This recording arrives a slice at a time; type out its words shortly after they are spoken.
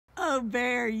Oh,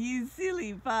 Bear, you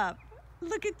silly pup.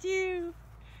 Look at you.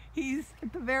 He's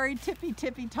at the very tippy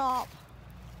top.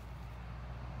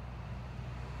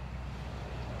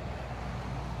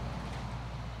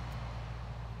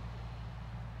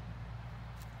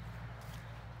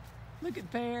 Look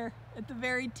at Bear at the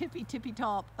very tippy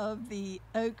top of the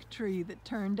oak tree that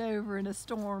turned over in a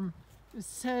storm. It was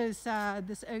so sad.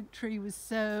 This oak tree was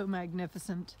so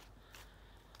magnificent.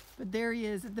 But there he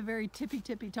is at the very tippy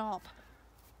top.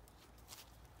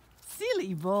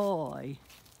 Silly boy.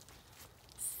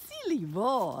 Silly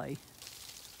boy.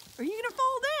 Are you gonna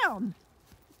fall down?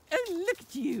 Oh, look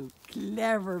at you,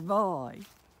 clever boy.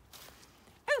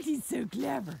 Oh, he's so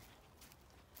clever.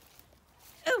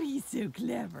 Oh, he's so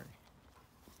clever.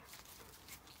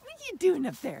 What are you doing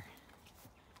up there?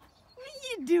 What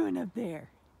are you doing up there?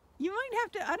 You might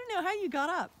have to, I don't know how you got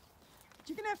up, but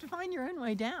you're gonna have to find your own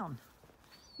way down.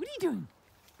 What are you doing?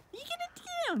 You get it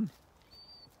down.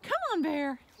 Come on,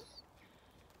 Bear.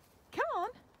 Come on.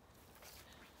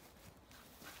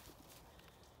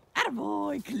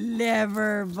 Attaboy,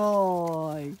 clever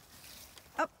boy.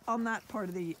 Up on that part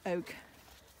of the oak.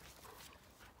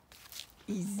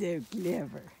 He's so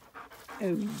clever.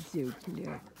 Oh, he's so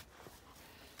clever.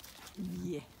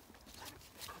 Yeah.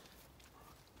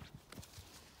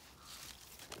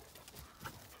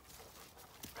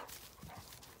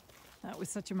 That was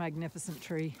such a magnificent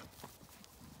tree.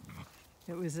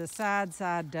 It was a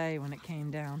sad day when it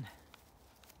came down.